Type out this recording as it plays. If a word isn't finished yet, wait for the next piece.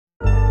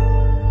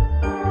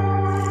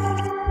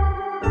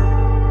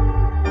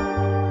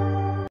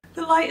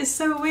light is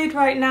so weird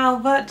right now,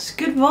 but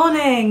good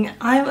morning!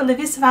 I'm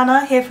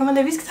Olivia-Savannah here from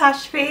Olivia's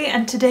Catastrophe,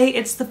 and today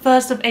it's the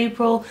 1st of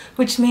April,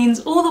 which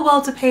means All the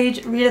World's a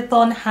Page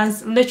readathon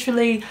has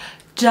literally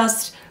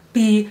just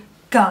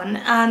begun.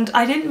 And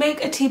I didn't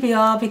make a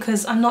TBR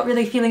because I'm not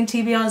really feeling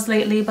TBRs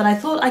lately, but I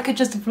thought I could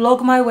just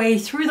vlog my way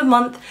through the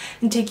month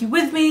and take you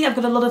with me. I've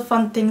got a lot of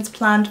fun things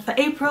planned for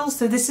April,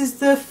 so this is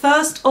the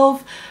first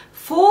of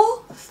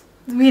 4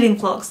 reading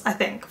vlogs, I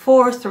think.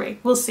 4 or 3,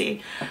 we'll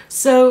see.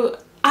 So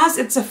as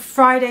it's a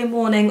Friday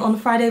morning, on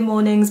Friday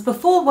mornings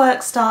before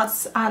work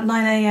starts at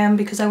 9 AM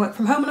because I work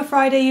from home on a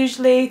Friday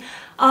usually,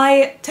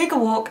 I take a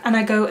walk and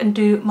I go and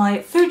do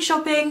my food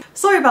shopping.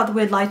 Sorry about the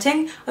weird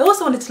lighting. I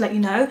also wanted to let you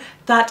know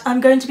that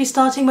I'm going to be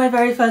starting my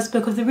very first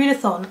book of the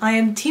readathon. I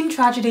am Team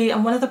Tragedy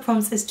and one of the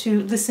prompts is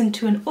to listen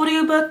to an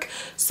audiobook.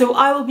 So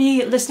I will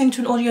be listening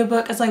to an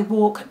audiobook as I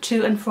walk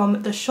to and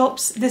from the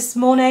shops this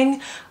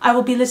morning. I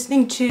will be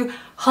listening to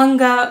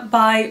Hunger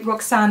by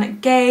Roxanne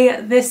Gay.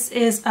 This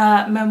is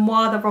a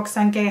memoir that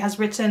Roxanne Gay has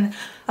written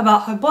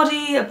about her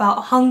body,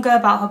 about hunger,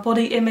 about her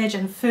body image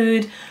and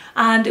food.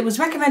 And it was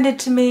recommended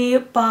to me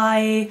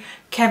by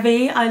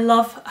Kevvie. I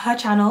love her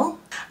channel,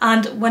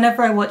 and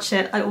whenever I watch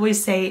it I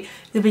always say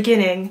the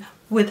beginning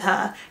with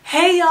her,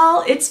 "Hey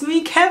y'all, it's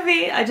me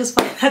Kevvie." I just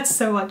find that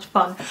so much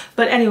fun.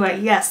 But anyway,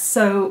 yes,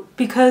 so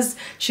because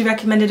she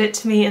recommended it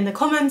to me in the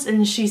comments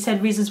and she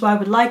said reasons why I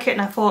would like it,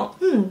 and I thought,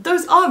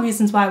 those are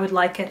reasons why I would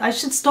like it. I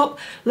should stop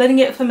letting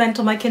it ferment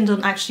on my Kindle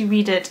and actually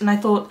read it. And I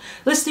thought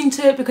listening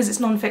to it because it's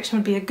non-fiction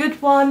would be a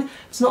good one.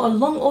 It's not a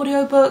long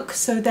audiobook,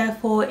 so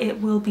therefore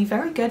it will be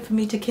very good for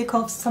me to tick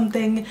off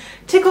something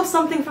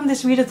from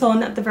this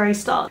readathon at the very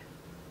start.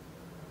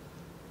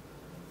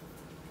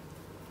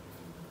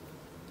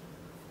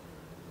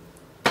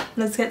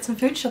 Let's get some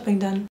food shopping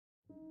done.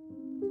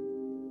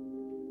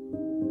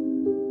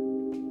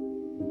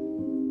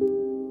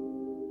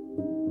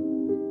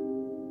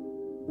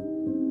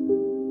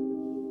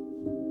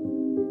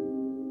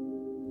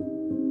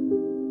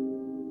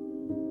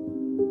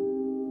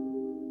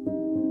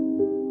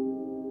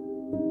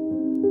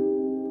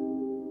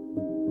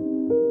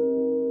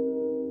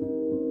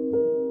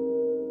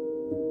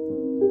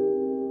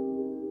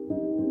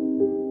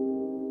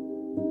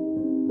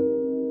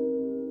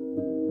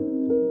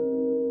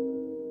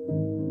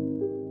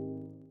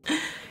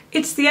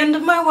 It's the end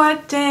of my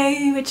work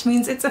day, which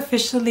means it's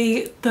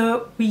officially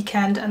the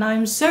weekend, and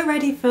I'm so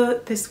ready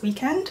for this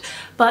weekend.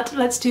 But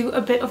let's do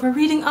a bit of a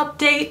reading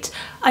update.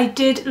 I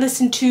did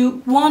listen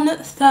to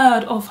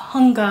 1/3 of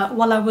Hunger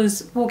while I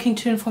was walking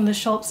to and from the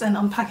shops and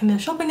unpacking the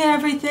shopping and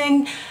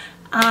everything,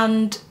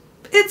 and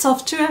it's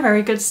off to a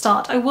very good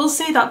start. I will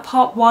say that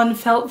part 1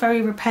 felt very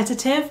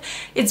repetitive.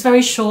 It's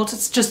very short,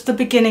 it's just the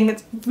beginning.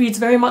 It reads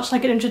very much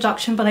like an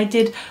introduction, but I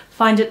did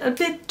find it a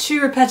bit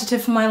too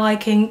repetitive for my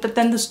liking. But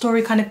then the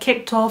story kind of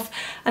kicked off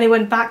and it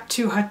went back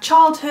to her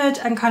childhood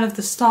and kind of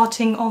the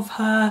starting of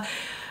her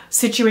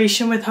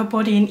situation with her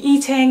body and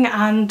eating.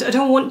 And I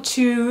don't want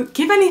to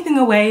give anything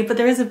away, but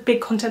there is a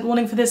big content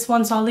warning for this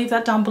one, so I'll leave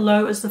that down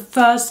below as the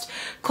first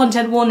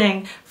content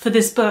warning for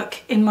this book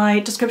in my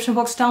description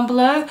box down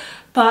below.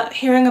 But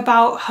hearing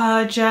about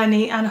her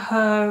journey and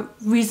her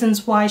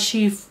reasons why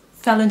she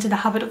fell into the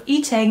habit of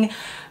eating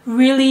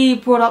really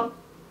brought up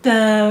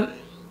the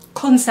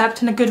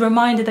concept and a good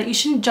reminder that you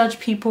shouldn't judge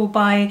people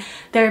by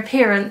their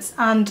appearance.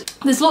 And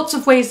there's lots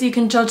of ways that you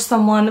can judge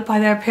someone by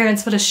their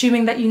appearance, but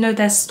assuming that you know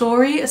their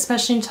story,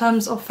 especially in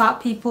terms of fat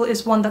people,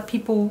 is one that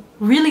people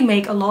really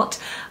make a lot.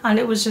 And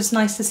it was just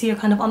nice to see her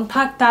kind of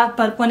unpack that.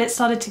 But when it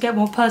started to get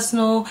more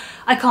personal,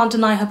 I can't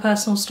deny her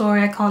personal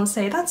story. I can't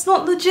say that's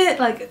not legit.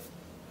 Like,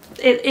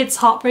 it's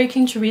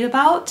heartbreaking to read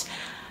about,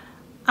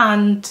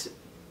 and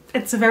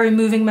it's a very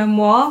moving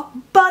memoir,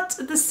 but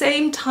at the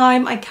same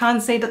time I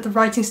can say that the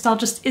writing style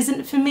just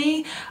isn't for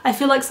me. I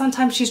feel like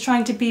sometimes she's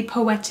trying to be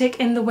poetic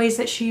in the ways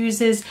that she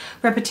uses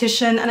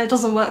repetition, and it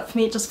doesn't work for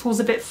me. It just falls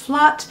a bit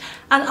flat,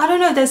 and I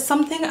don't know, there's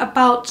something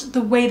about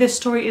the way this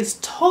story is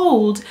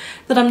told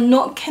that I'm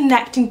not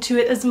connecting to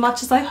it as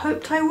much as I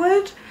hoped I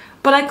would.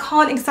 But I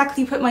can't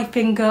exactly put my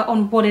finger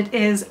on what it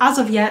is as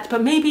of yet,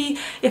 but maybe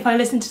if I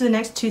listen to the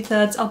next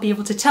 2/3 I'll be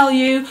able to tell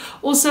you.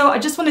 Also, I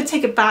just want to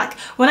take it back.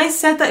 When I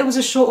said that it was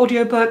a short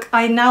audiobook,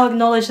 I now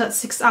acknowledge that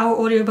 6-hour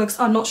audiobooks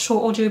are not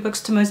short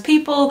audiobooks to most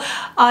people.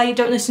 I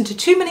don't listen to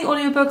too many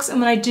audiobooks, and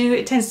when I do,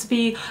 it tends to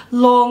be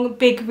long,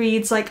 big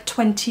reads, like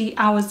 20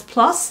 hours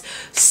plus.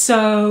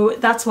 So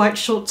that's why it's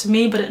short to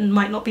me, but it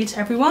might not be to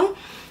everyone.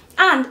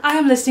 And I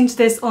am listening to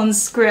this on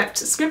Script.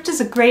 Script is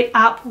a great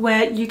app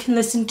where you can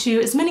listen to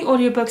as many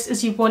audiobooks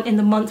as you want in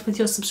the month with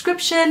your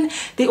subscription.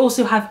 They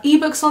also have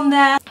ebooks on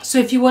there. So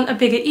if you want a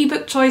bigger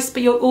ebook choice,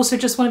 but you also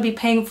just want to be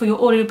paying for your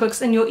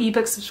audiobooks and your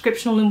ebook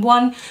subscription all in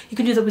one, you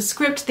can do that with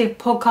Script. They have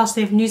podcasts,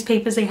 they have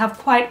newspapers, they have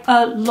quite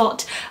a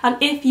lot. And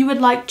if you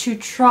would like to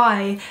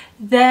try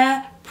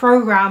their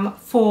program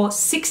for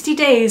 60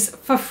 days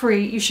for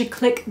free, you should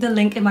click the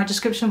link in my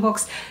description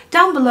box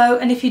down below,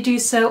 and if you do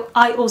so,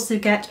 I also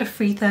get a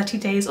free 30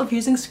 days of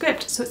using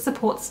Script, so it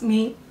supports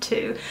me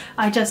too.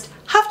 I just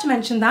have to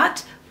mention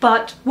that.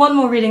 But one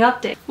more reading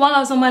update. While I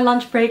was on my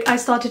lunch break, I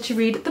started to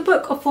read the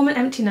book of Form and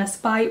Emptiness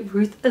by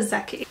Ruth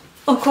Ozeki.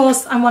 Of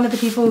course, I'm one of the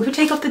people who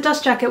take off the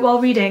dust jacket while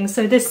reading,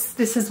 so this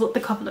is what the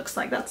cover looks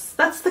like.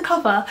 That's the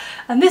cover.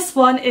 And this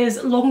one is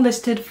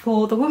longlisted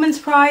for the Women's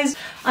Prize.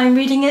 I'm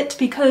reading it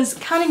because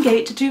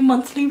Canongate do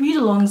monthly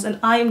read-alongs and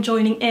I am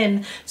joining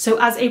in.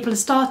 So as April has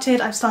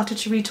started, I've started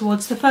to read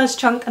towards the first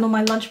chunk, and on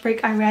my lunch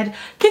break I read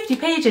 50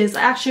 pages.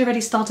 I actually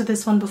already started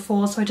this one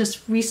before, so I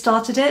just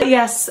restarted it. But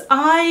yes,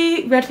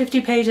 I read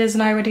 50 pages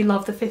and I already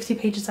love the 50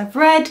 pages I've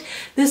read.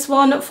 This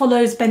one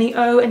follows Benny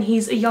O, and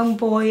he's a young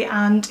boy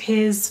and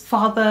his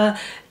father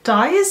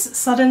dies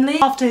suddenly.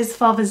 After his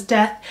father's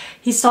death,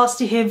 he starts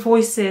to hear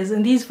voices,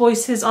 and these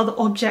voices are the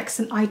objects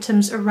and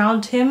items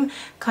around him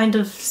kind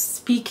of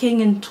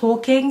speaking and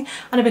talking,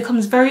 and it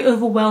becomes very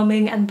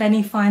overwhelming, and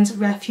Benny finds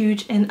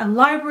refuge in a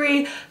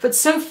library. But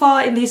so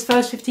far in these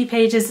first 50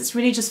 pages, it's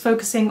really just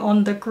focusing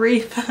on the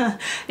grief.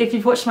 If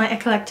you've watched my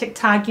eclectic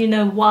tag, you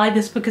know why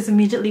this book is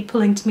immediately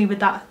pulling to me with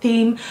that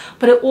theme.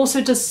 But it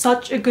also does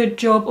such a good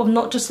job of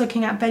not just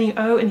looking at Benny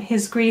O and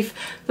his grief,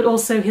 but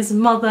also his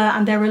mother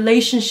and their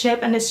relationship,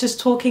 and it's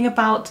just talking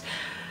about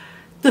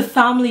the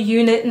family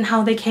unit and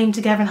how they came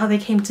together and how they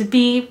came to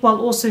be, while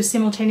also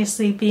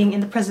simultaneously being in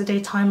the present day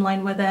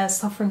timeline where they're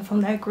suffering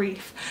from their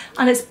grief.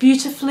 And it's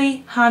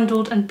beautifully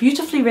handled and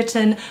beautifully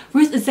written.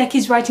 Ruth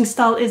Ozeki's writing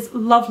style is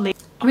lovely.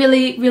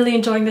 Really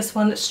enjoying this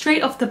one.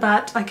 Straight off the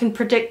bat, I can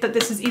predict that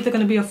this is either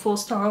going to be a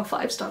 4-star or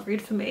 5-star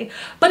read for me.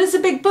 But it's a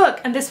big book,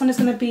 and this one is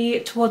going to be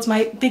towards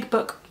my big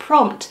book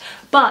prompt.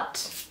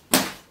 But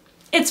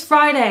it's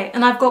Friday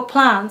and I've got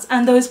plans,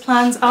 and those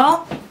plans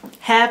are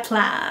hair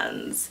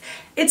plans.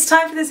 It's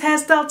time for this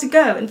hairstyle to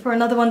go and for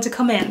another one to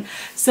come in.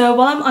 So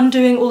while I'm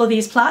undoing all of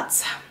these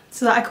plaits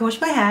so that I can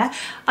wash my hair,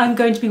 I'm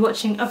going to be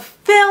watching a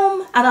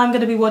film, and I'm going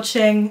to be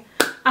watching,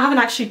 I haven't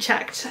actually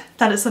checked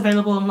that it's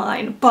available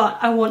online, but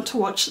I want to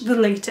watch the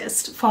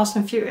latest Fast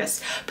and Furious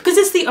because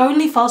it's the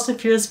only Fast and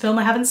Furious film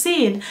I haven't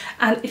seen.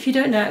 And if you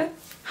don't know,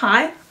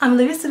 hi, I'm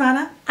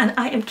Olivia-Savannah and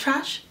I am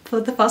trash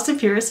for the Fast and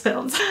Furious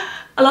films.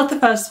 I love the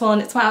first one,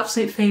 it's my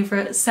absolute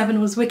favourite.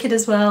 7 was wicked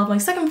as well, my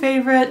second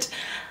favourite.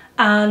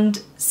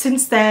 And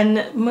since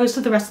then, most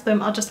of the rest of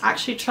them are just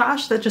actually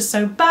trash. They're just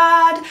so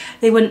bad,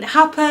 they wouldn't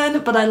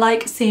happen. But I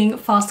like seeing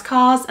fast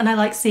cars and I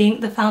like seeing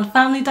the found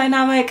family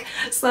dynamic.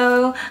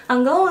 So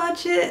I'm gonna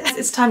watch it.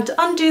 It's time to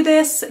undo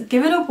this,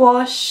 give it a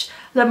wash,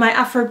 let my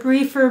afro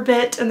breathe for a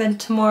bit, and then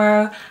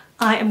tomorrow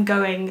I am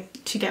going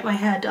to get my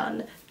hair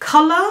done.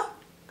 Colour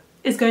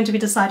is going to be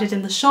decided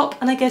in the shop,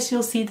 and I guess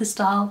you'll see the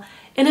style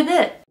in a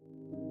bit.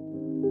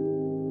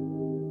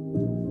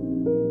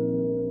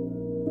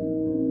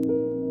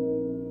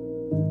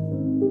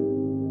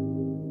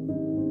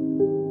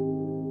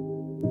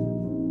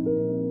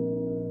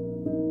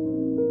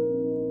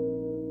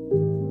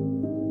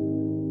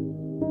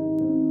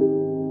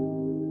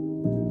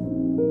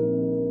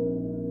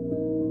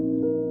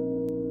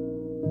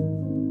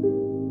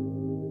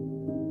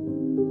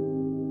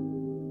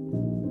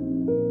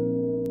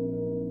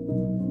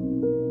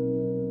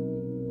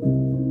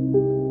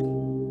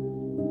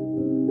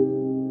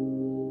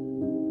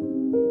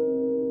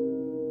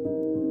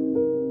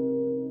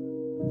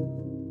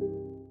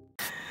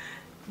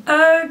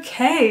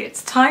 Okay,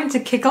 it's time to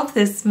kick off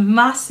this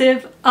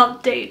massive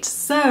update.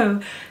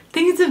 So,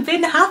 things have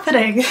been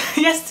happening.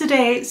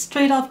 Yesterday,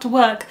 straight after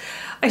work,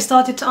 I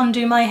started to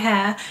undo my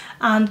hair,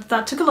 and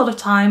that took a lot of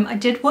time. I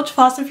did watch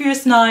Fast and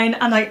Furious 9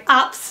 and I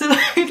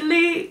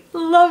absolutely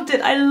loved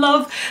it. I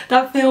love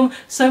that film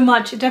so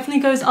much. It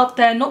definitely goes up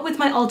there, not with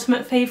my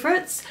ultimate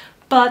favourites,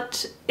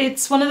 but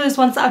it's one of those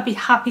ones that I'd be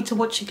happy to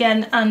watch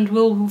again and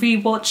will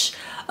rewatch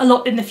a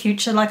lot in the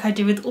future like I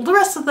do with all the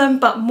rest of them,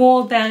 but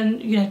more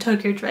than, you know,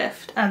 Tokyo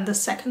Drift and the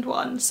second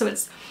one. So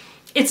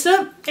it's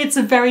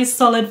a very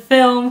solid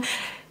film.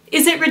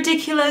 Is it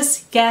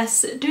ridiculous?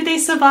 Yes. Do they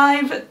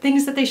survive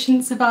things that they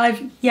shouldn't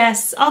survive?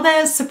 Yes. Are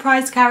there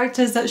surprise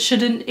characters that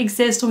shouldn't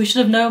exist or we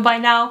should have known by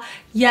now?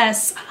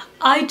 Yes.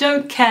 I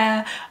don't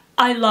care.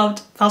 I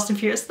loved Fast and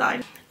Furious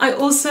 9. I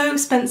also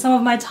spent some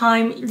of my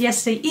time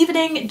yesterday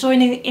evening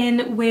joining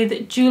in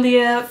with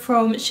Julia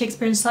from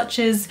Shakespeare and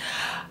Such's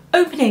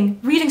opening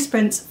reading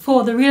sprints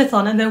for the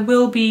readathon, and there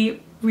will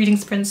be reading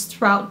sprints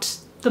throughout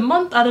the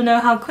month. I don't know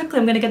how quickly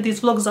I'm going to get these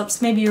vlogs up,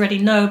 so maybe you already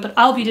know, but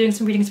I'll be doing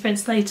some reading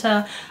sprints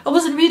later. I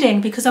wasn't reading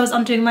because I was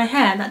undoing my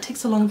hair and that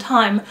takes a long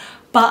time,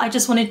 but I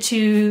just wanted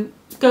to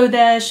go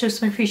there, show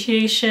some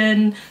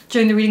appreciation.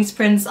 During the reading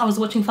sprints I was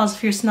watching Fast and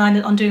Furious 9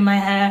 and undoing my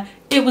hair.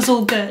 It was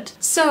all good.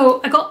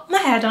 So I got my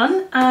hair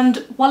done, and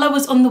while I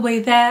was on the way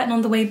there and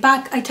on the way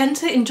back, I tend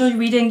to enjoy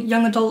reading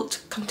young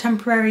adult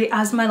contemporary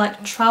as my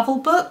like travel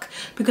book,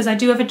 because I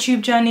do have a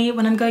tube journey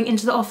when I'm going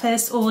into the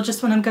office or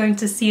just when I'm going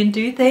to see and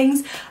do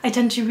things. I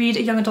tend to read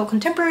a young adult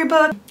contemporary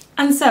book.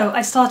 And so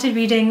I started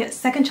reading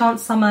Second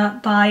Chance Summer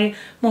by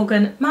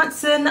Morgan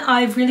Matson.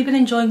 I've really been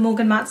enjoying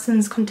Morgan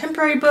Matson's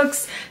contemporary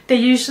books. They're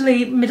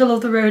usually middle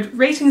of the road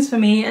ratings for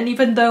me, and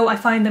even though I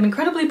find them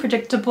incredibly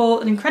predictable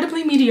and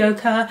incredibly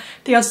mediocre,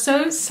 they are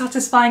so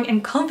satisfying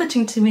and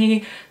comforting to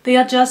me. They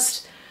are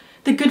just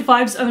the good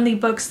vibes only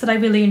books that I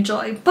really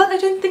enjoy. But I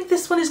don't think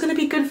this one is going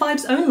to be good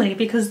vibes only,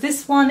 because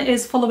this one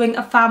is following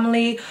a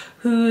family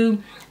who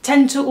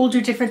tend to all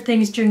do different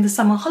things during the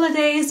summer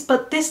holidays,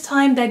 but this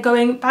time they're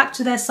going back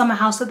to their summer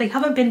house that they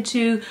haven't been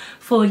to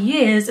for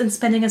years and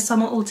spending a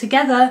summer all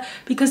together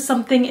because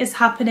something is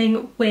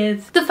happening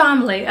with the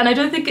family. And I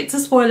don't think it's a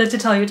spoiler to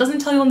tell you. It doesn't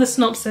tell you on the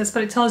synopsis,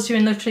 but it tells you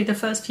in literally the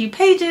first few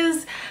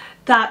pages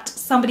that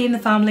somebody in the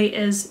family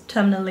is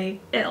terminally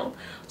ill.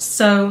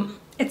 So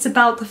it's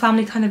about the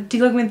family kind of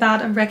dealing with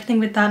that and reckoning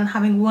with that and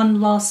having one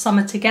last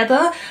summer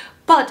together.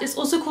 But it's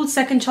also called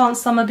Second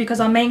Chance Summer because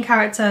our main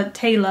character,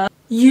 Taylor,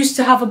 used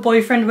to have a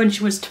boyfriend when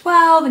she was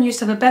 12 and used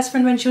to have a best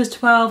friend when she was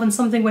 12, and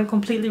something went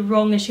completely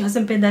wrong and she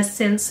hasn't been there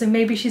since, so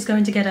maybe she's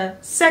going to get a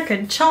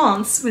second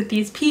chance with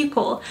these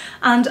people.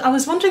 And I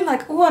was wondering,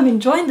 like, oh, I'm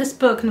enjoying this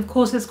book, and of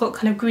course it's got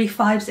kind of grief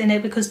vibes in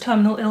it because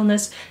terminal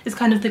illness is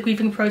kind of the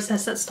grieving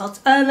process that starts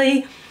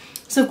early.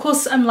 So of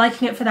course I'm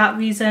liking it for that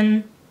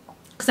reason,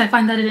 because I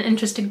find that an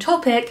interesting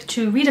topic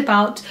to read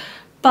about.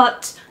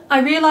 But I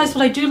realised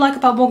what I do like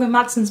about Morgan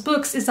Matson's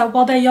books is that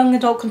while they're young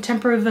adult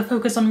contemporary with a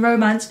focus on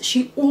romance,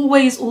 she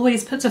always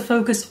puts a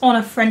focus on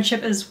a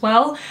friendship as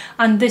well.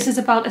 And this is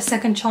about a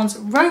second chance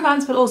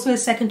romance, but also a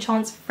second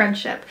chance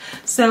friendship.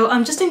 So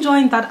I'm just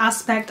enjoying that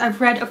aspect. I've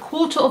read a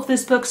quarter of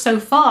this book so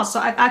far, so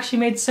I've actually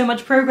made so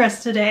much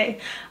progress today.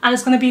 And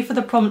it's going to be for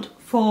the prompt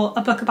for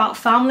a book about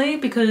family,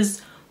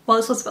 because while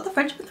it's also about the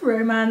friendship and the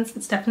romance,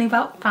 it's definitely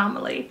about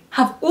family.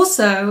 Have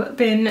also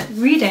been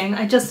reading,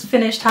 I just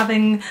finished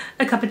having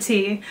a cup of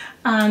tea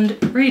and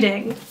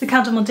reading The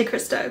Count of Monte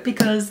Cristo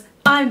because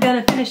I'm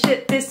gonna finish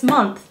it this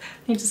month.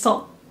 I need to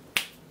stop,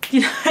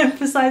 you know,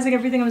 emphasizing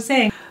everything I'm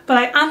saying. But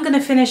I am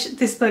gonna finish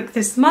this book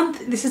this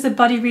month. This is a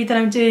buddy read that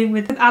I'm doing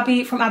with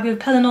Abby from Abbey of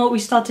Pelennor. We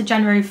started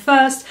January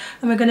 1st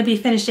and we're gonna be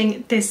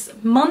finishing this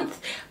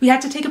month. We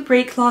had to take a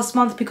break last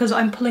month because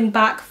I'm pulling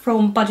back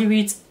from buddy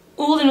reads.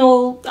 All in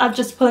all, I'm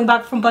just pulling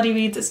back from buddy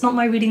reads. It's not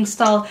my reading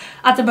style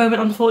at the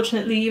moment,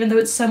 unfortunately, even though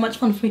it's so much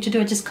fun for me to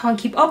do. I just can't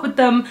keep up with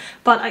them,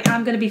 but I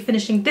am going to be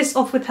finishing this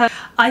off with her.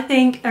 I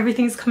think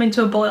everything's coming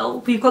to a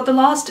boil. We've got the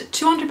last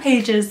 200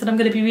 pages that I'm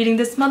going to be reading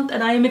this month,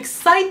 and I am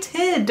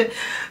excited.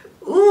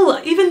 Ooh,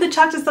 even the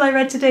chapters that I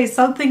read today,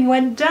 something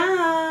went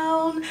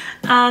down,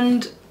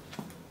 and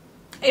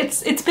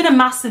it's been a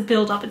massive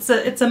build-up.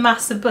 It's a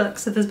massive book,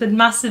 so there's been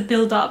massive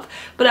build-up,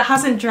 but it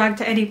hasn't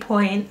dragged at any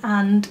point,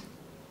 and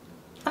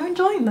I'm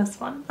enjoying this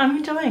one. I'm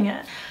enjoying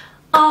it.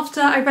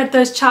 After I read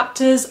those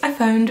chapters, I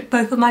phoned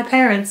both of my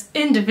parents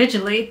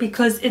individually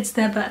because it's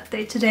their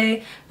birthday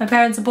today. My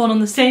parents are born on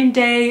the same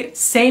day,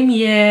 same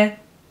year.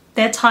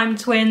 They're time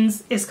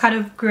twins. It's kind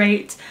of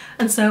great.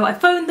 And so I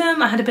phoned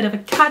them. I had a bit of a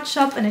catch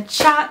up and a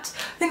chat.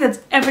 I think that's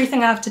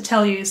everything I have to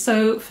tell you.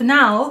 So for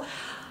now,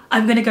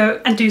 I'm gonna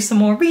go and do some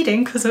more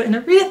reading because we're in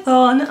a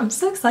readathon. I'm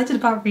so excited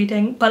about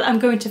reading, but I'm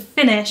going to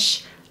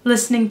finish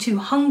listening to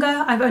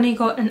Hunger. I've only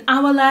got an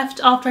hour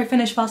left. After I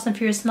finished Fast and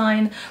Furious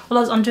 9, while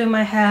I was undoing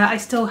my hair, I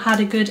still had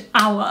a good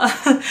hour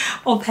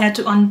of hair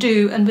to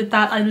undo, and with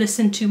that I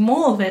listened to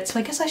more of it,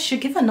 so I guess I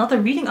should give another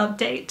reading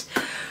update.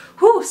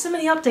 Whew, so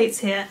many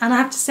updates here, and I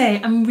have to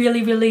say I'm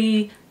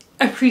really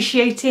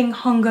appreciating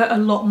Hunger a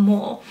lot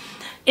more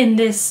in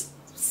this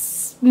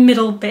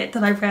middle bit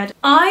that I read.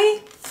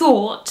 I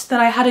thought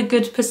that I had a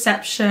good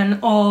perception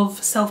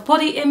of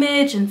self-body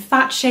image and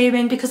fat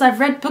shaming because I've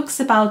read books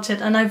about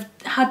it, and I've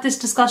had this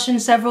discussion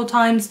several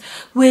times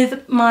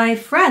with my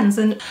friends,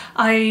 and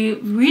I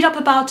read up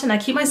about it and I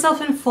keep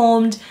myself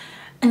informed,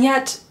 and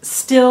yet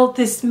still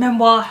this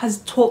memoir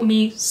has taught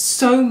me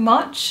so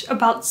much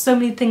about so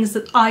many things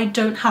that I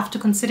don't have to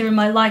consider in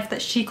my life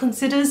that she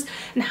considers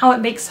and how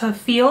it makes her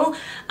feel.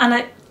 And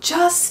it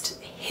just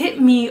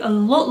hit me a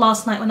lot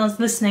last night when I was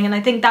listening, and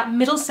I think that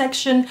middle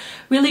section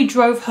really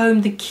drove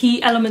home the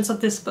key elements of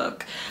this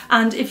book.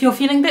 And if you're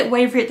feeling a bit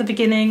wavery at the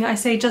beginning, I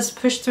say just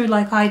push through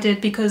like I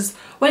did, because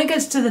when it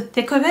gets to the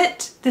thick of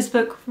it, this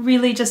book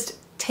really just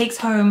takes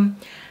home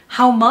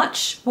how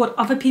much what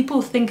other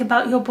people think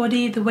about your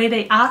body, the way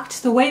they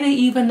act, the way they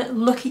even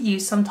look at you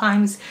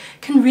sometimes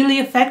can really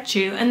affect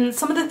you. And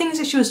some of the things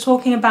that she was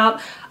talking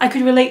about I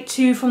could relate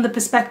to from the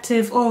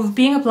perspective of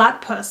being a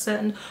black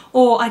person,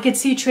 or I could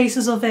see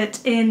traces of it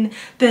in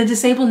the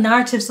disabled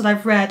narratives that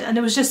I've read, and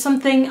it was just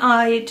something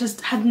I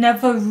just had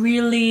never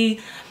really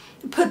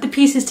put the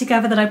pieces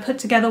together that I put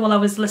together while I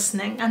was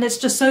listening, and it's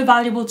just so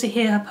valuable to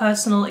hear her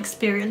personal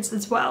experience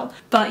as well.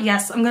 But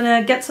yes, I'm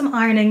gonna get some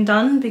ironing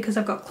done because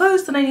I've got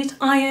clothes that I need to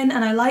iron,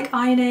 and I like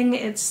ironing.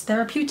 It's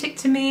therapeutic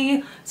to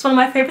me. It's one of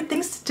my favorite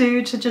things to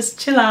do, to just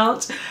chill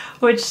out,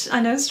 which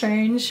I know is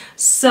strange.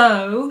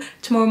 So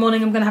tomorrow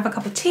morning I'm gonna have a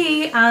cup of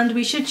tea, and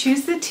we should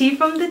choose the tea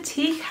from the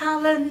tea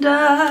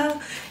calendar.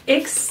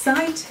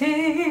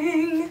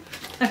 Exciting.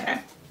 Okay,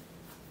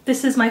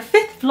 this is my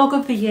 5th vlog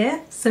of the year,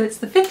 so it's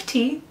the 5th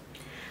tea.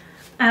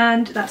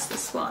 And that's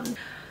this one.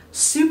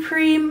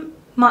 Supreme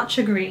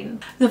Matcha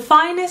Green. The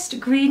finest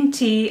green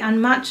tea and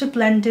matcha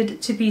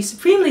blended to be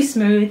supremely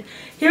smooth.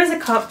 Here is a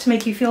cup to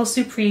make you feel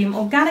supreme.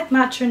 Organic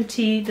matcha and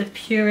tea, the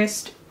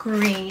purest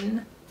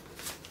green.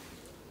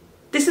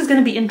 this is going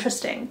to be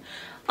interesting.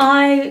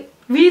 I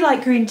really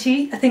like green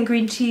tea. I think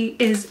green tea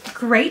is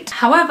great.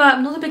 However,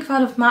 I'm not a big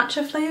fan of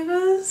matcha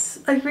flavours.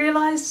 I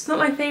realised it's not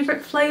my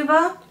favourite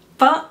flavour,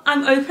 but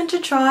I'm open to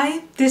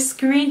try. This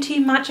green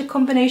tea matcha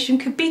combination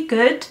could be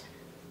good.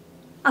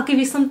 I'll give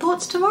you some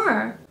thoughts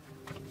tomorrow.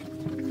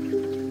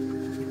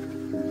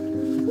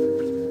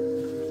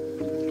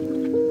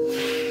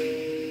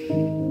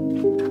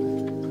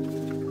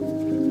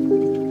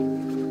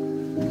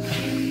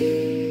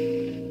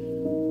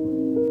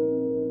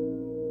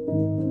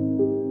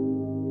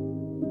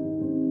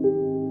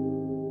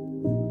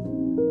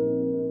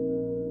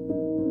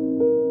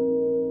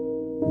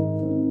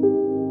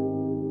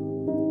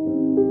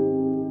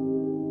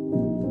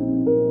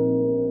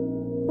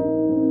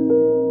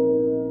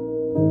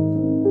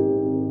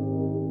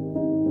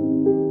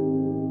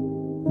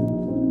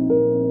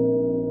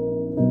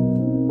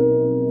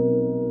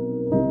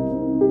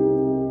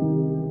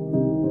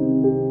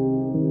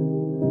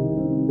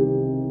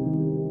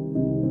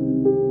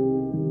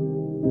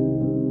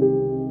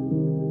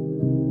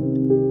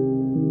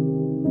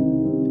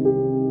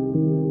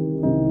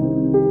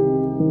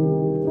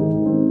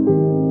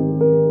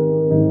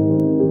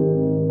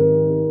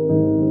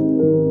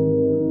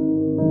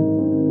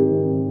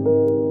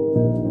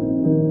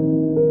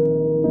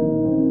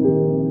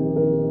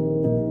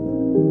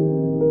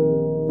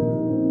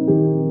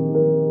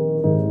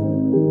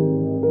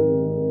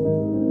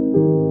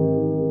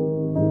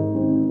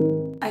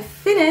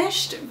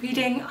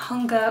 Reading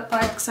Hunger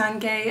by Roxanne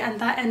Gay, and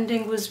that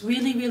ending was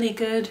really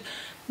good,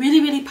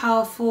 really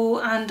powerful,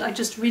 and I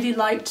just really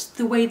liked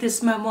the way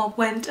this memoir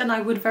went, and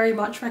I would very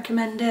much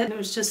recommend it. It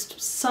was just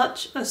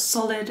such a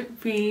solid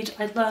read.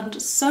 I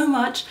learned so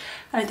much,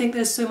 and I think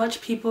there's so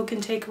much people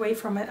can take away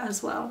from it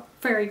as well.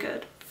 Very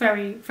good.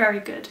 Very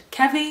good.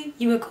 Kevvie,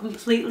 you were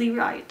completely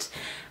right.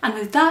 And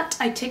with that,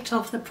 I ticked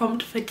off the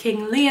prompt for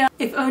King Lear.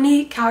 If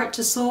only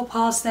characters saw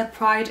past their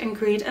pride and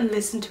greed and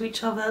listened to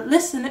each other,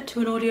 listen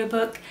to an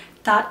audiobook,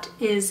 that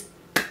is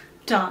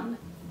done.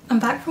 I'm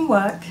back from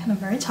work and I'm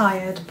very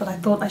tired, but I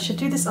thought I should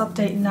do this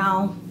update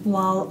now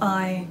while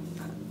I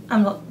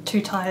am not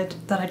too tired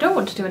that I don't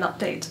want to do an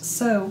update.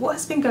 So what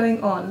has been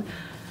going on?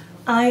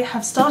 I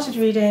have started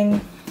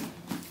reading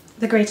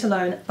The Great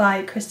Alone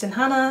by Kristin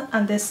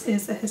and this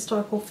is a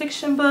historical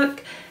fiction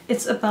book.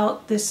 It's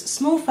about this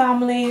small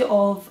family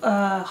of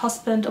a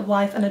husband, a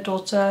wife and a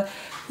daughter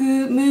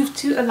who moved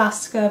to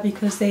Alaska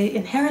because they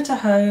inherit a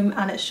home,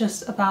 and it's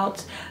just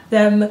about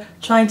them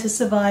trying to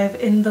survive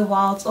in the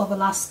wilds of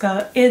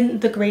Alaska in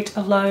the Great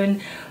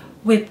Alone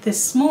with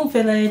this small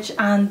village.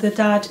 And the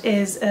dad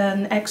is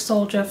an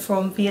ex-soldier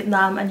from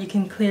Vietnam, and you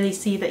can clearly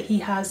see that he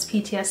has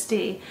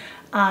PTSD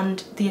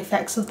and the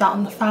effects of that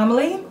on the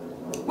family.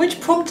 Which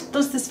prompt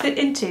does this fit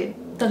into?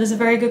 That is a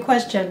very good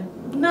question.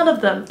 None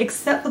of them,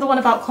 except for the one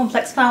about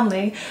complex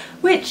family,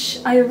 which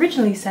I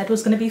originally said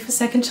was going to be for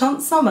Second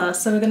Chance Summer,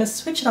 so we're going to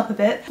switch it up a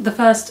bit. The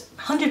first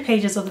 100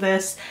 pages of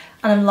this,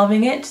 and I'm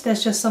loving it.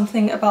 There's just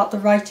something about the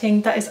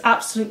writing that is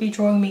absolutely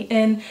drawing me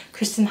in.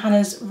 Kristin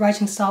Hannah's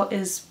writing style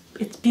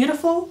it's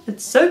beautiful.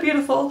 It's so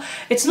beautiful.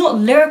 It's not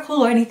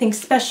lyrical or anything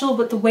special,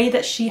 but the way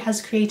that she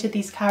has created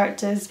these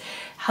characters,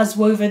 has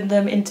woven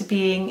them into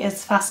being,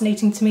 is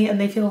fascinating to me,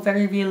 and they feel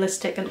very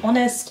realistic and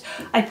honest.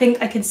 I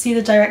think I can see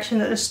the direction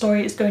that the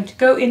story is going to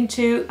go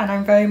into, and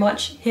I'm very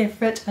much here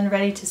for it and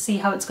ready to see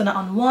how it's going to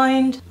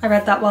unwind. I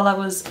read that while I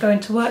was going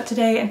to work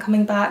today and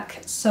coming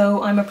back,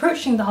 so I'm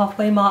approaching the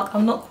halfway mark.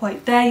 I'm not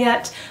quite there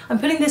yet. I'm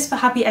putting this for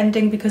happy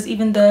ending because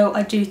even though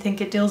I do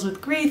think it deals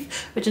with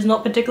grief, which is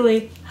not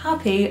particularly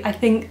happy, I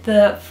think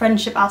the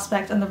friendship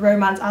aspect and the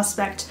romance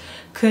aspect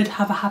could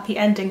have a happy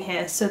ending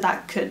here, so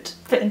that could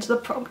fit into the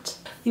prompt.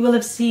 You will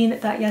have seen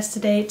that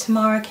yesterday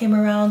Tamara came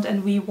around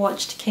and we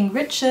watched King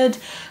Richard,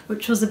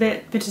 which was a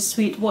bit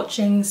bittersweet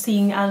watching,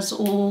 seeing as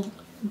all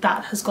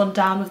that has gone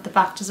down with the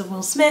BAFTAs of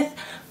Will Smith,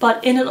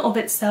 but in and of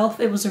itself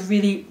it was a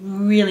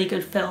really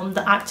good film.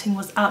 The acting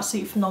was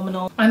absolutely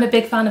phenomenal. I'm a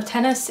big fan of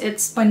tennis.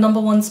 It's my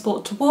 #1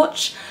 sport to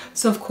watch,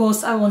 so of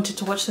course I wanted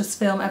to watch this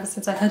film ever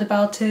since I heard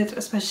about it,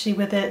 especially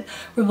with it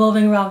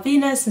revolving around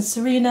Venus and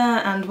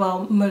Serena and,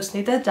 well,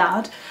 mostly their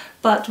dad.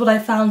 But what I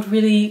found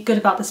really good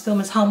about this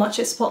film is how much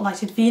it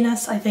spotlighted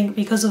Venus. I think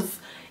because of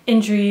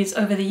injuries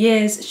over the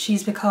years,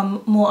 she's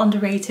become more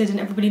underrated, and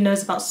everybody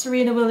knows about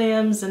Serena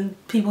Williams and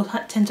people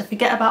tend to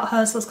forget about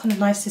her, so it's kind of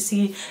nice to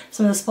see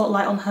some of the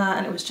spotlight on her,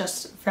 and it was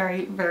just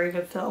very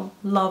good film.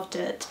 Loved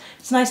it.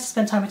 It's nice to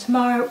spend time with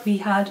Tamara. We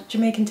had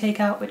Jamaican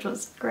takeout, which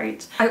was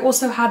great. I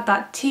also had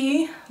that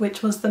tea,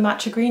 which was the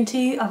matcha green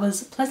tea. I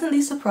was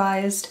pleasantly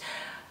surprised.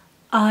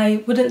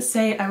 I wouldn't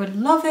say I would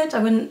love it, I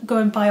wouldn't go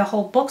and buy a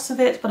whole box of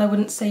it, but I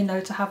wouldn't say no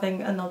to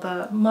having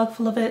another mug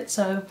full of it,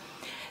 so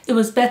it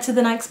was better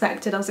than I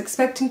expected. I was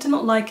expecting to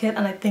not like it,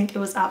 and I think it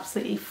was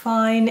absolutely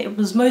fine. It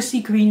was mostly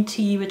green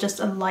tea with just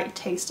a light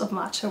taste of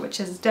matcha, which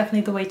is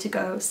definitely the way to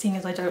go, seeing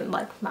as I don't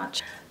like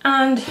matcha.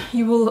 And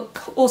you will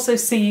also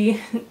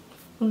see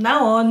from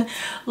now on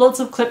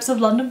lots of clips of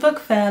London Book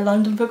Fair.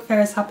 London Book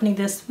Fair is happening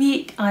this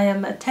week. I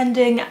am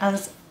attending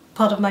as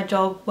part of my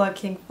job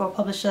working for a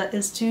publisher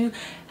is to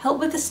help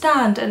with the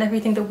stand and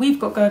everything that we've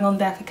got going on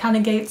there for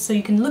Canongate. So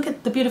you can look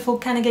at the beautiful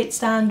Canongate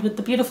stand with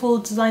the beautiful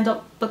designed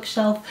up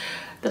bookshelf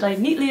that I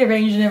neatly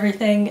arranged and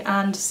everything,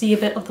 and see a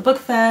bit of the book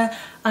fair.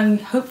 I'm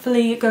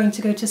hopefully going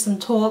to go to some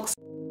talks.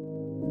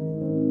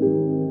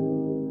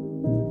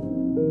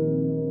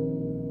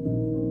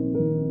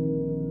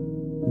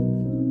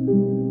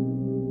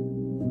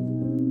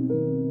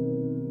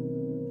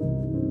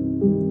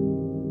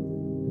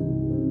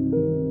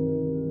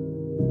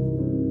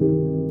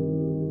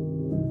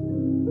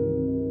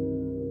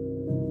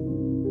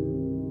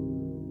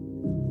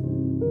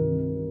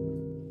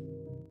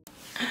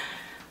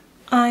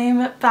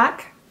 I'm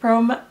back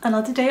from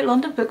another day at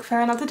London Book Fair,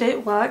 another day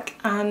at work,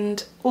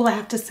 and all I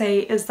have to say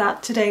is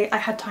that today I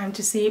had time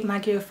to see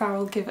Maggie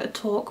O'Farrell give a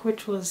talk,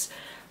 which was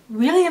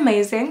really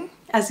amazing.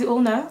 As you all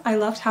know, I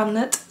loved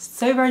Hamlet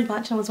so very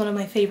much and was one of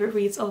my favourite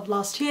reads of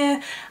last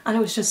year, and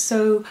it was just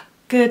so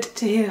good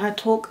to hear her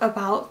talk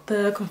about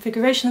the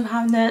configuration of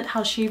Hamlet,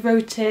 how she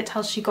wrote it,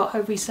 how she got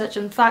her research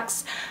and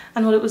facts,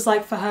 and what it was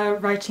like for her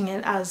writing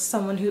it as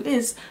someone who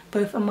is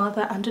both a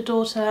mother and a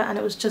daughter. And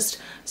it was just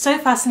so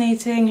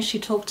fascinating. She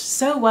talked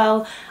so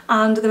well,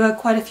 and there were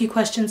quite a few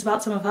questions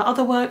about some of her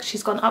other work.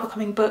 She's got an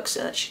upcoming book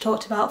that she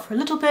talked about for a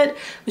little bit,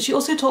 but she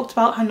also talked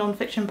about her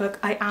non-fiction book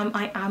I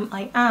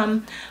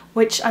Am,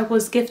 which I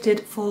was gifted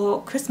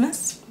for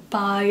Christmas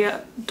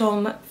by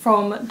Dom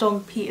from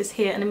Dom P Is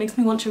Here, and it makes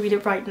me want to read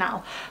it right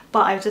now,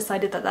 but I've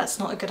decided that that's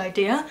not a good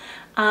idea.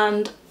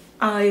 And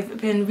I've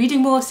been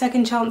reading more of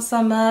Second Chance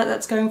Summer.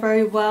 That's going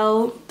very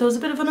well. There was a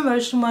bit of an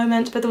emotional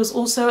moment, but there was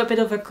also a bit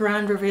of a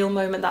grand reveal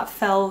moment that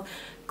fell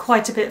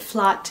quite a bit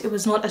flat. It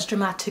was not as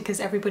dramatic as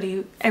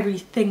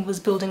everything was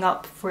building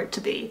up for it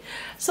to be,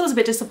 so it was a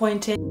bit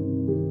disappointing.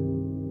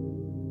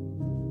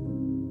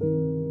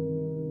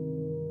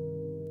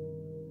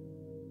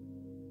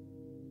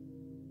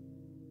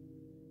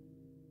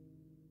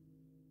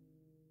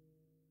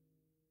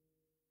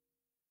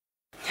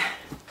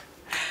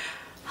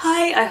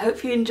 Hi, I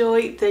hope you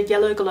enjoy the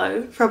yellow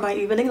glow from my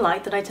evening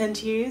light that I tend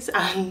to use,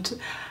 and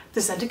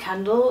the scented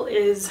candle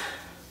is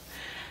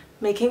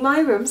making my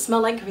room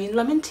smell like green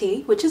lemon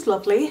tea, which is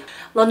lovely.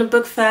 London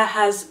Book Fair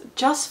has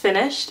just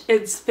finished.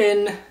 It's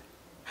been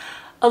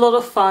a lot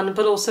of fun,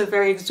 but also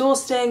very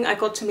exhausting. I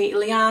got to meet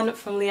Leanne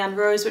from Leanne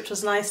Rose, which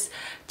was nice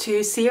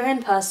to see her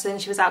in person.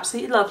 She was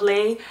absolutely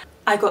lovely.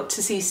 I got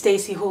to see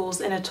Stacey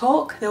Halls in a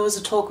talk. There was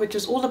a talk which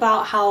was all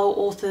about how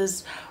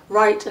authors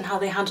write and how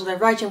they handle their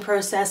writing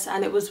process,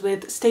 and it was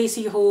with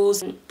Stacey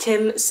Halls,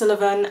 Tim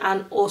Sullivan,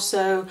 and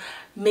also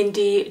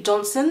Mindy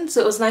Johnson.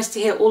 So it was nice to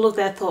hear all of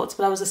their thoughts,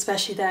 but I was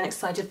especially there and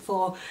excited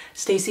for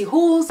Stacey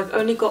Halls. I've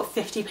only got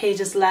 50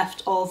 pages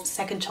left of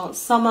Second Chance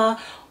Summer.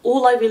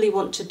 All I really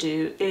want to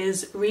do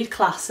is read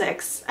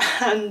classics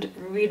and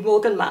read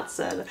Morgan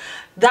Matson.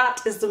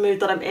 That is the mood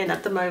that I'm in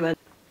at the moment.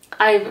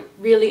 I've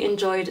really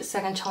enjoyed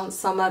Second Chance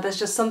Summer. There's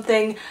just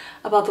something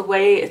about the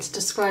way it's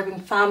describing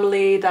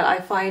family that I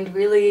find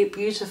really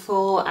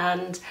beautiful,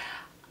 and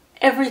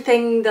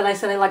everything that I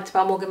said I liked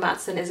about Morgan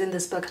Matson is in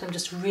this book, and I'm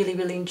just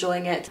really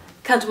enjoying it.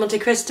 Count of Monte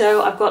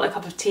Cristo, I've got a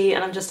cup of tea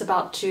and I'm just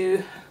about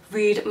to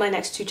read my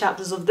next 2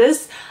 chapters of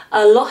this.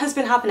 A lot has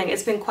been happening.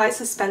 It's been quite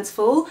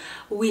suspenseful.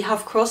 We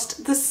have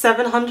crossed the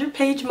 700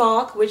 page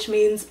mark, which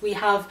means we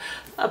have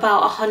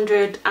about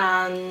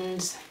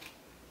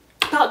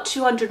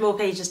 200 more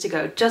pages to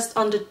go, just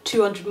under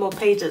 200 more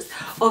pages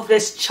of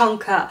this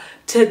chunker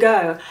to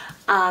go,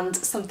 and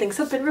some things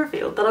have been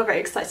revealed that are very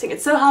exciting.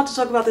 It's so hard to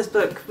talk about this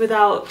book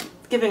without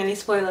giving any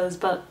spoilers,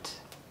 but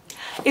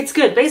it's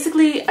good.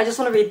 Basically, I just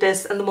want to read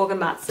this and the Morgan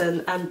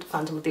Matson and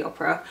Phantom of the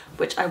Opera,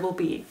 which I will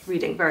be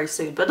reading very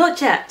soon, but not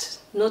yet.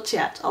 Not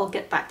yet. I'll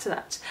get back to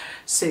that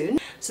soon.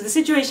 So the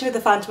situation with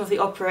the Phantom of the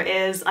Opera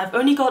is I've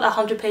only got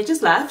 100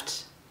 pages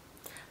left,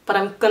 but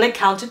I'm gonna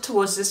count it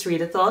towards this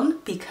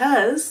readathon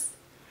because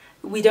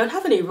we don't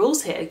have any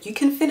rules here. You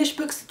can finish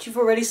books that you've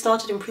already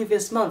started in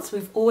previous months.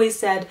 We've always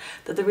said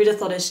that the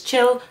readathon is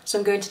chill, so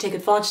I'm going to take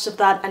advantage of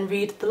that and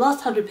read the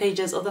last 100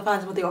 pages of The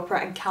Phantom of the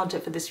Opera and count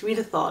it for this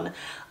readathon.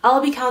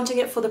 I'll be counting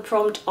it for the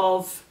prompt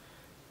of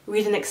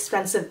read an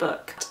expensive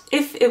book.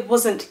 If it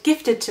wasn't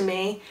gifted to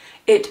me,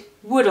 it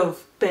would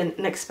have been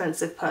an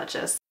expensive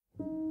purchase.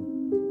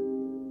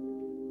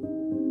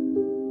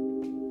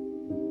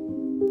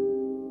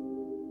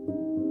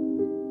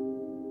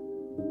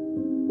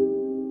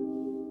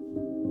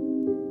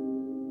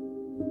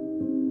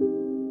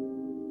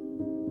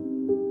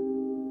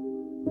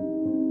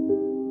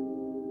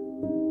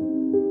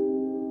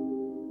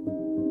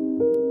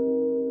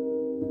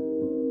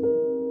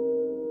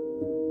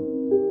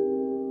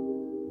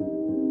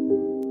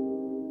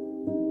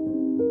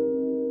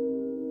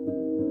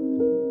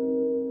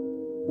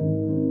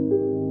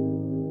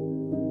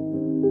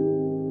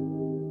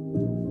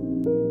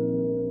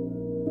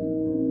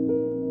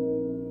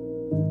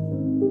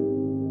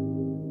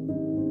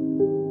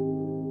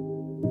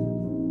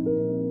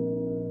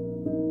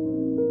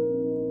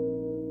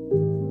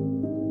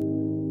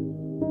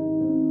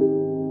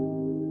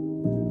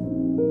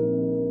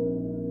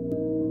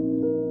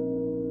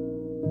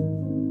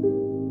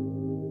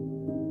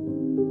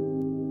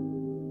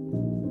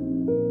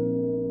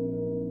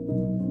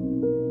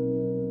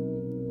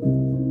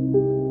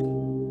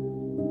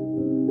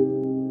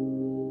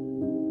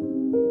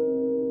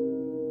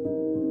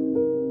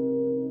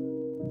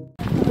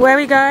 Where are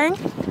we going?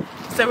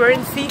 So we're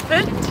in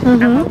Seaford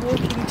and we're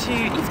walking to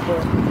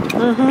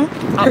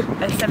Eastbourne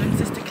up a Seven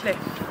Sister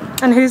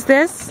Cliff. And who's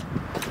this?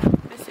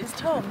 This is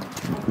Tom,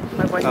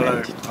 my boyfriend.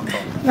 Hello, I'm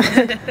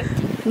Tom.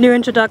 New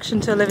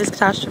introduction to Olivia's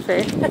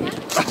Catastrophe.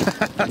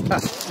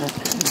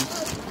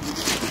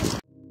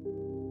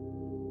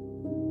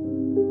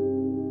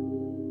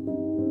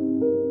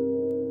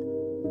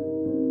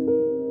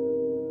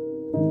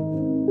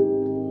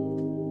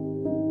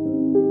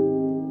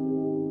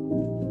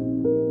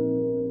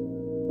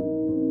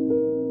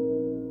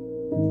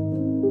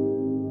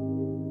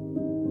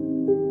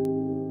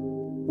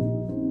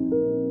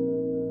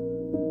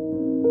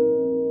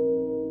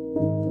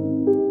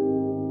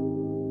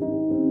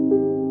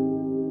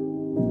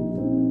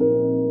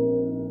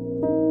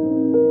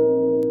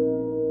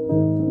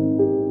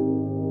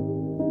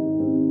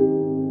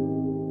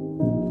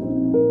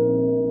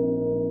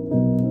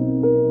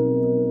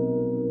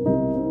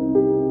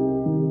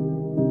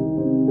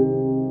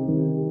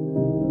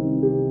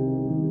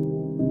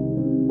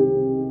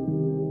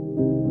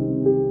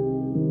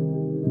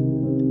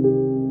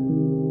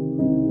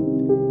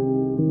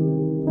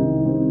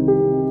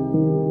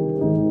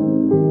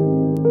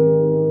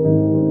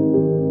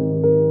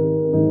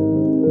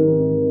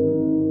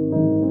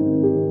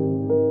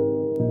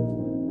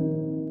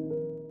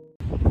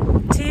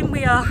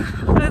 We are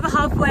over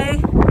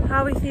halfway.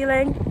 How are we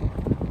feeling?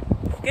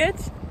 Good?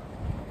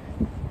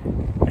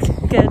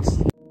 Good.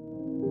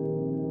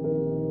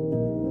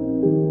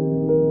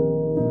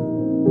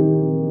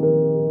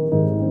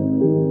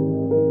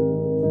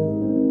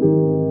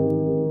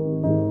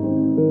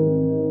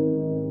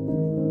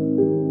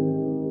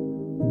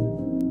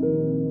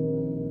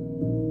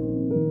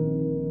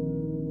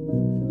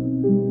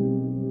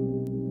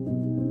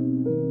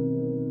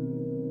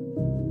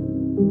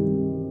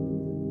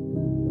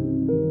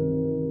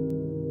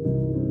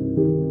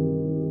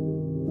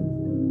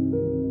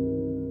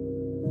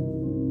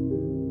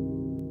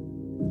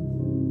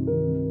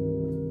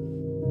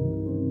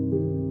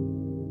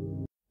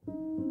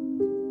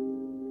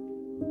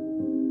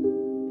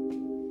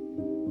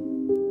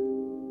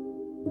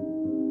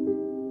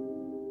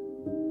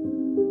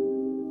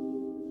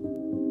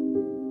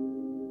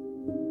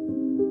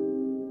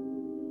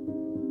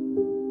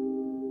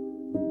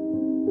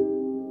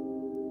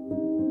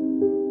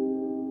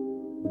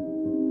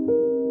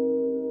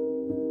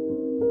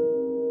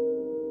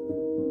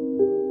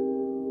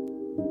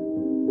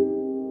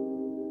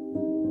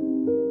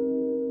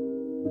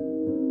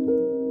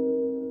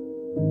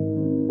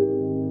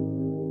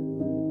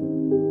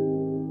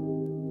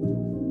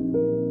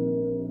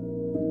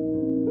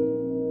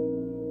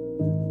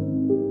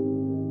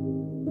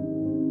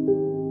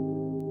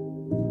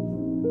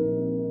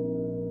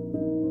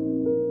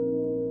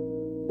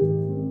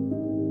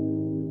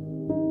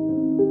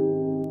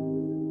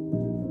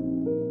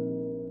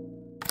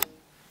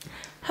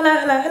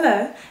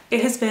 Hello.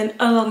 It has been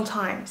a long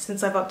time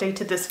since I've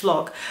updated this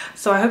vlog,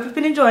 so I hope you've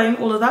been enjoying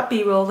all of that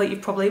b-roll that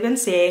you've probably been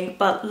seeing,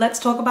 but let's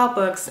talk about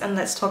books and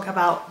let's talk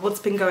about what's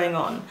been going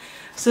on.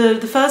 So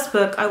the first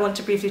book I want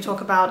to briefly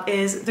talk about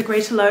is The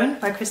Great Alone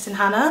by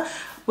Kristin,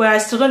 where I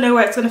still don't know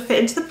where it's going to fit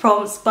into the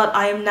prompts, but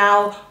I am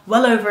now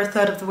well over a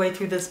third of the way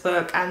through this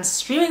book and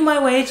streaming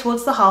my way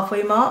towards the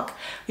halfway mark.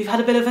 We've had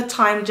a bit of a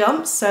time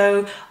jump,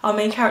 so our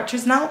main character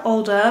is now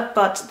older,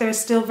 but there's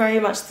still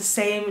very much the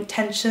same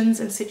tensions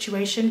and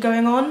situation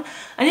going on.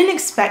 I didn't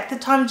expect the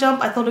time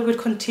jump. I thought it would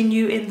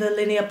continue in the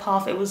linear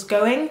path it was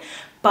going,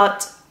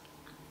 but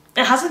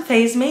it hasn't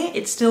fazed me.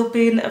 It's still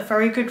been a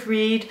very good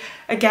read.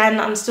 Again,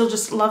 I'm still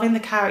just loving the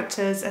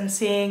characters and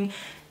seeing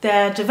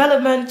their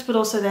development, but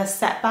also their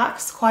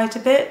setbacks quite a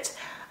bit.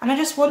 And I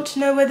just want to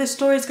know where the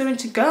story is going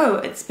to go.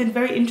 It's been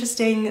very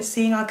interesting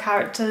seeing our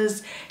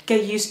characters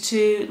get used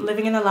to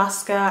living in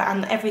Alaska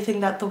and everything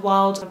that the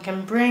wild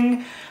can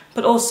bring,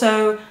 but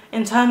also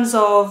in terms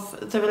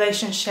of the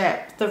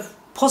relationship, the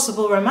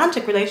possible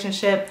romantic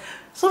relationship,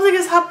 something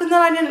has happened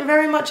that I didn't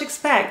very much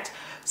expect.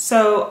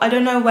 So I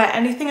don't know where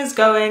anything is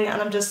going,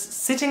 and I'm just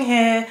sitting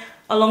here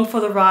along for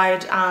the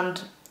ride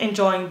and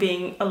enjoying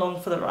being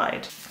along for the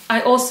ride.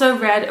 I also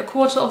read a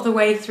quarter of the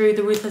way through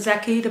the Ruth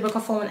Ozeki, the Book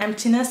of Form and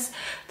Emptiness,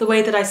 the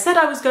way that I said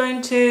I was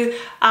going to,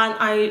 and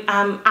I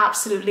am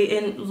absolutely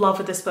in love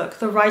with this book.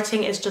 The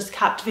writing is just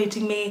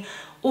captivating me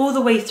all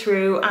the way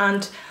through,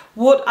 and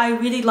what I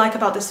really like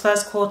about this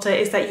first quarter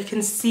is that you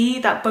can see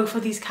that both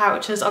of these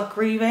characters are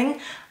grieving,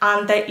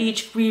 and they're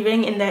each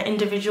grieving in their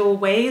individual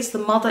ways. The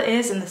mother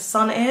is and the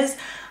son is,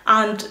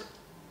 and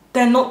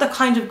they're not the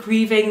kind of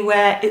grieving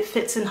where it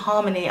fits in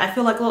harmony. I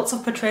feel like lots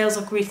of portrayals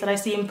of grief that I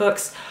see in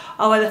books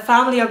are where the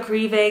family are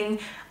grieving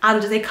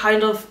and they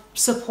kind of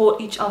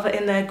support each other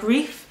in their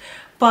grief.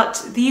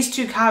 But these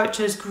two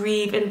characters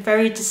grieve in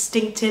very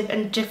distinctive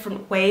and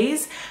different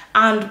ways,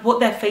 and what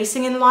they're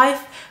facing in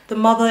life, the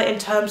mother in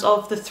terms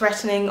of the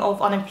threatening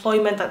of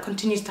unemployment that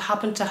continues to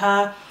happen to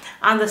her,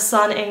 and the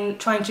son in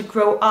trying to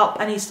grow up,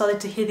 and he started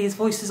to hear these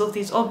voices of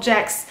these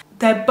objects.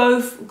 they're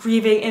both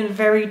grieving in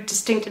very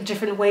distinct and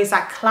different ways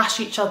that clash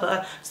each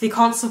other, so they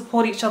can't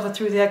support each other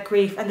through their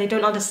grief and they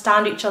don't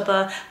understand each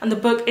other, and the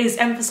book is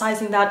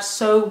emphasizing that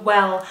so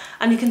well.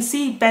 And you can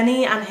see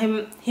Benny and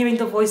him hearing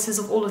the voices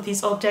of all of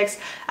these objects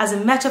as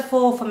a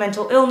metaphor for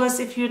mental illness,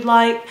 if you'd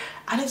like,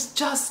 and it's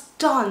just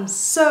done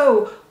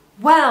so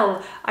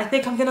well. I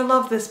think I'm gonna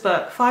love this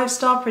book.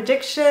 5-star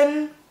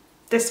prediction.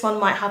 This one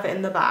might have it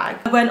in the bag.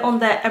 I went on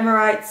the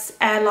Emirates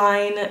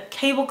airline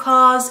cable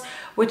cars,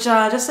 which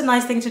are just a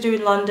nice thing to do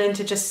in London,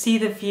 to just see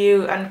the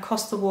view and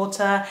cross the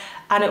water,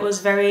 and it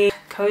was very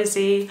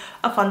cozy,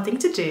 a fun thing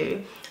to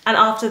do. And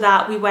after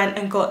that we went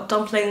and got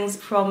dumplings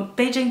from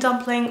Beijing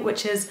Dumpling,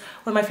 which is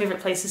one of my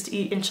favourite places to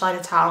eat in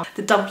Chinatown.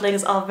 The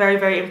dumplings are very,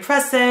 very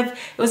impressive.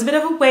 It was a bit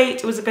of a wait,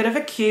 it was a bit of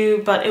a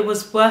queue, but it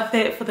was worth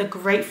it for the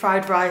great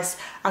fried rice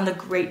and the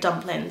great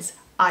dumplings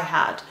I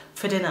had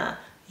for dinner.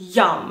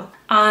 Yum.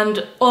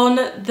 And on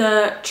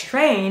the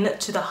train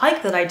to the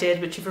hike that I did,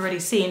 which you've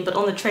already seen, but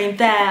on the train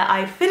there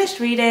I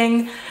finished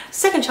reading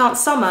Second Chance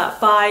Summer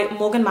by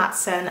Morgan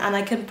Matson, and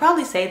I can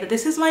proudly say that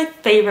this is my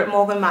favourite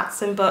Morgan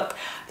Matson book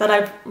that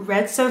I've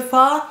read so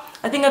far.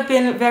 I think I've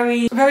been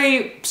very,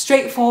 very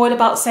straightforward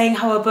about saying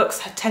how her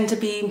books tend to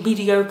be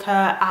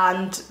mediocre,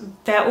 and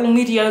they're all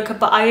mediocre,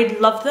 but I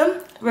love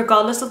them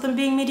regardless of them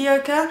being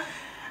mediocre.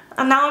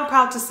 And now I'm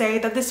proud to say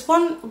that this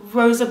one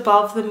rose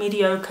above the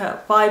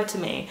mediocre vibe to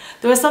me.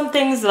 There were some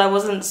things that I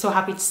wasn't so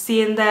happy to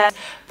see in there,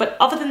 but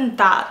other than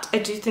that, I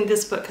do think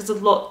this book has a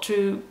lot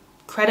to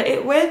credit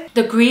it with.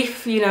 The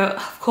grief, you know,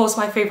 of course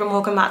my favourite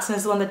Morgan Matson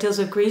is the one that deals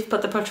with grief,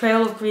 but the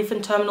portrayal of grief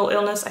and terminal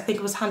illness, I think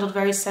it was handled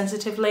very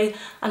sensitively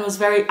and was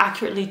very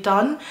accurately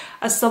done.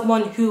 As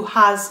someone who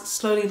has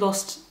slowly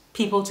lost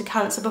people to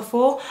cancer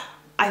before,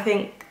 I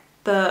think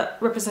the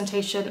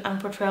representation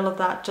and portrayal of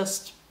that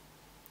just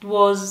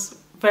was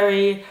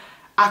very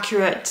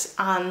accurate,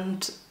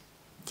 and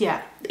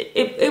yeah,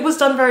 it was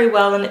done very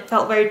well and it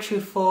felt very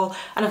truthful.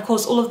 And of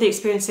course all of the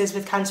experiences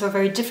with cancer are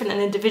very different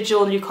and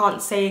individual, and you can't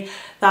say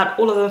that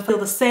all of them feel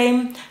the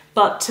same,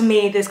 but to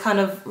me this kind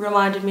of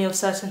reminded me of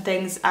certain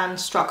things and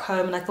struck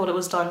home, and I thought it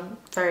was done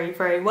very,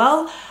 very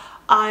well.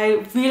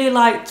 I really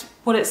liked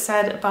what it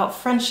said about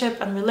friendship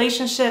and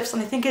relationships,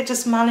 and I think it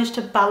just managed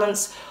to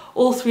balance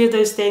all three of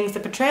those things, the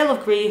portrayal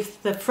of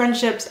grief, the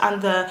friendships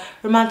and the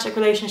romantic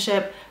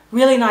relationship,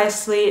 really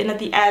nicely. And at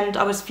the end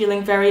I was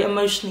feeling very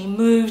emotionally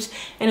moved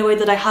in a way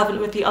that I haven't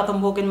with the other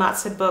Morgan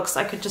Matson books.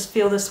 I could just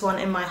feel this one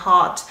in my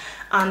heart,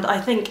 and I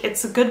think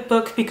it's a good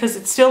book because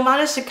it still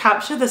managed to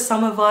capture the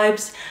summer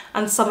vibes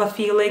and summer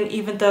feeling,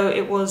 even though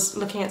it was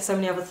looking at so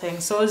many other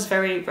things. So I was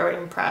very, very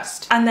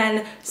impressed. And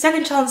then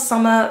Second Chance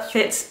Summer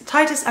fits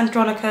Titus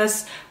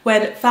Andronicus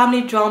when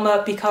family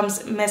drama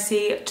becomes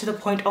messy to the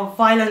point of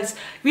violence.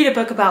 Read a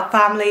book about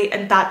family,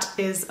 and that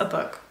is a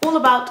book all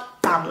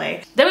about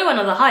family. Then we went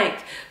on the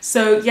hike.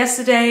 So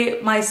yesterday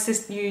my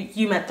sister,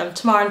 you met them,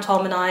 Tamara and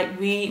Tom and I,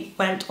 we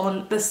went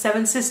on the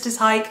Seven Sisters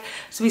hike.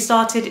 So we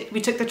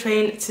took the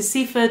train to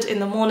Seaford in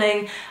the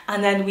morning,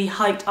 and then we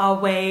hiked our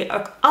way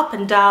up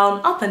and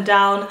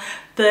down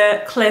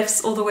the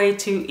cliffs all the way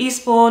to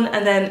Eastbourne,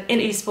 and then in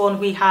Eastbourne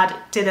we had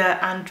dinner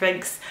and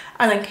drinks,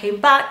 and then came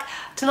back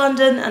to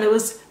London, and it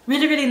was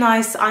really, really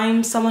nice.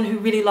 I'm someone who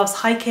really loves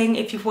hiking.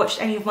 If you've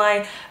watched any of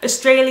my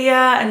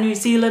Australia and New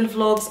Zealand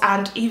vlogs,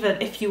 and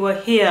even if you were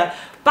here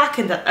back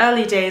in the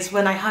early days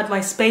when I had my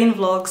Spain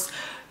vlogs,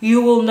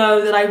 you will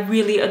know that I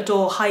really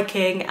adore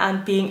hiking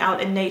and being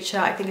out in nature.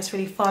 I think it's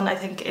really fun. I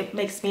think it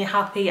makes me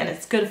happy and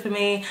it's good for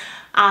me,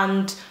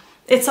 and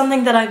it's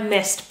something that I've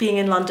missed being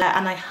in London,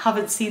 and I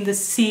haven't seen the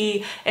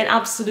sea in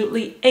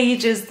absolutely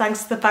ages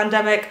thanks to the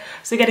pandemic.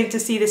 So getting to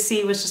see the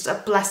sea was just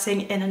a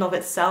blessing in and of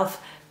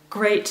itself.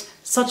 Great,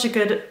 such a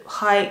good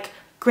hike,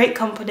 great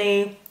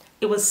company.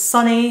 It was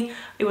sunny,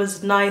 it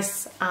was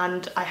nice,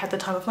 and I had the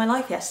time of my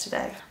life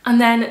yesterday.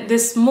 And then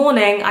this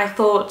morning I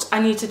thought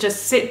I need to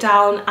just sit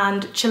down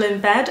and chill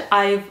in bed.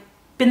 I've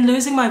been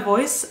losing my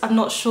voice. I'm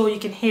not sure you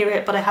can hear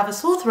it, but I have a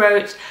sore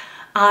throat,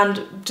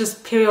 and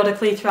just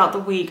periodically throughout the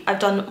week I've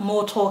done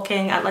more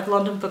talking at like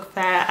London Book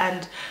Fair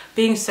and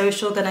being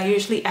social than I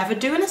usually ever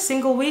do in a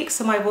single week,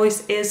 so my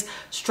voice is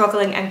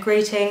struggling and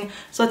grating.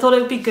 So I thought it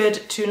would be good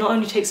to not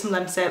only take some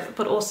Lemsip,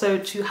 but also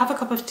to have a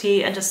cup of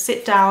tea and just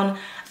sit down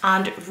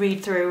and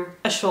read through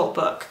a short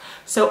book.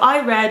 So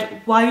I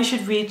read Why You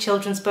Should Read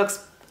Children's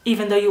Books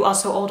Even Though You Are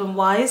So Old and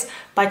Wise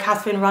by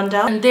Katherine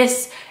Rundell. And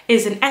this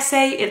is an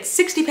essay. It's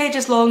 60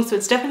 pages long, so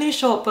it's definitely a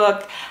short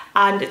book,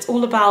 and it's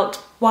all about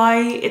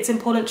why it's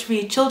important to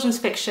read children's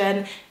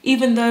fiction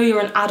even though you're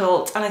an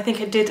adult, and I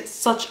think it did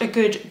such a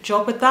good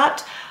job with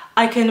that.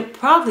 I can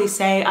proudly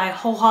say I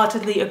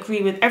wholeheartedly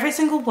agree with every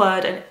single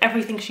word and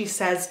everything she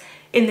says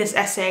in this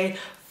essay,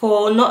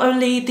 for not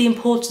only the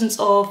importance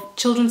of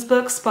children's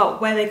books,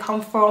 but where they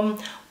come from,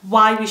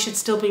 why we should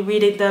still be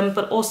reading them,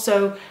 but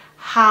also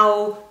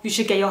how you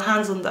should get your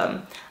hands on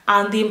them,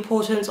 and the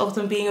importance of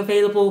them being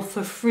available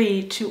for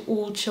free to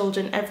all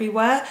children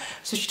everywhere.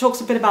 So she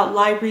talks a bit about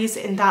libraries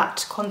in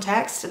that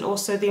context, and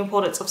also the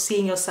importance of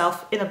seeing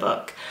yourself in a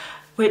book,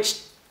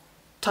 which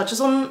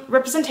touches on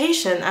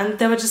representation, and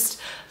there were just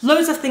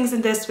loads of things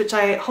in this which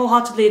I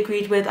wholeheartedly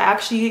agreed with. I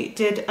actually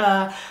did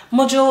a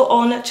module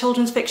on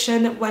children's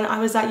fiction when I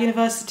was at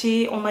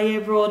university on my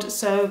year abroad,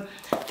 so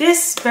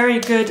this very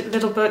good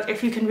little book,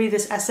 if you can read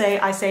this essay,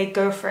 I say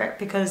go for it,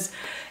 because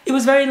it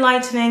was very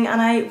enlightening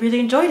and I really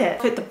enjoyed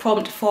it. Fit the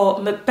prompt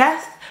for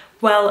Macbeth.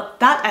 Well,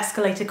 that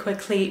escalated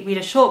quickly. Read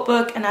a short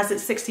book, and as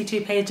it's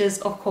 62 pages,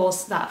 of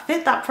course, that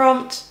fit that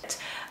prompt.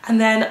 And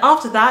then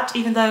after that,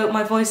 even though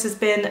my voice has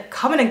been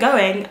coming and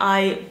going,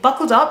 I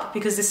buckled up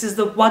because this is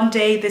the one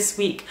day this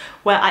week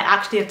where I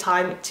actually have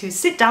time to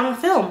sit down and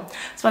film.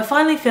 So I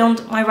finally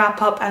filmed my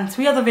wrap up and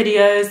 3 other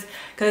videos.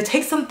 Gonna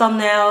take some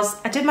thumbnails.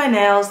 I did my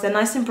nails, they're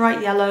nice and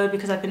bright yellow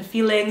because I've been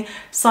feeling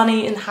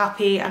sunny and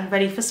happy and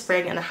ready for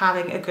spring and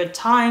having a good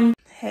time.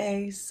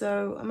 Hey,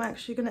 so I'm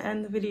actually gonna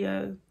end the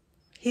video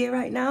here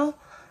right now.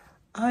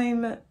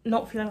 I'm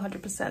not feeling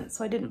 100%,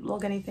 so I didn't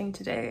vlog anything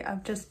today.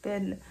 I've just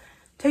been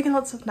taking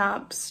lots of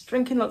naps,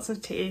 drinking lots of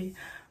tea.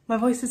 My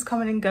voice is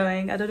coming and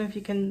going. I don't know if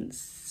you can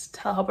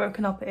tell how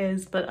broken up it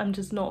is, but I'm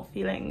just not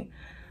feeling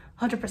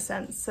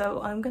 100%.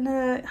 So I'm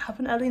gonna have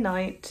an early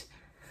night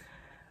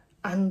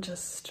and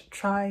just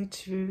try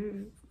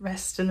to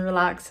rest and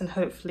relax and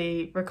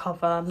hopefully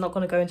recover. I'm not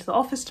gonna go into the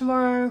office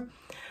tomorrow,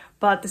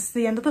 but this is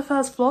the end of the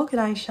first vlog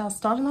and I shall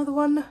start another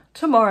one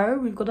tomorrow.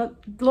 We've got a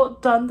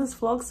lot done this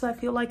vlog, so I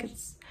feel like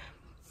it's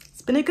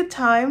been a good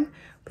time.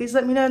 Please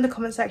let me know in the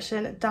comment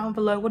section down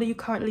below, what are you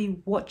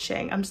currently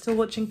watching? I'm still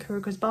watching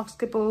Kuroko's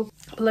Basketball,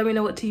 but let me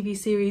know what TV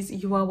series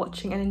you are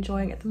watching and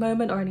enjoying at the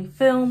moment, or any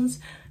films.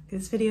 Give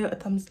this video a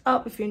thumbs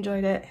up if you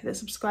enjoyed it, hit the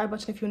subscribe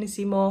button if you want to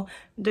see more,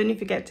 and don't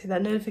forget to hit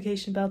that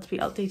notification bell to be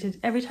updated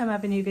every time I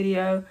have a new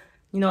video.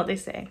 You know what they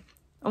say,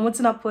 onwards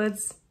and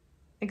upwards,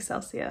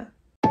 Excelsior.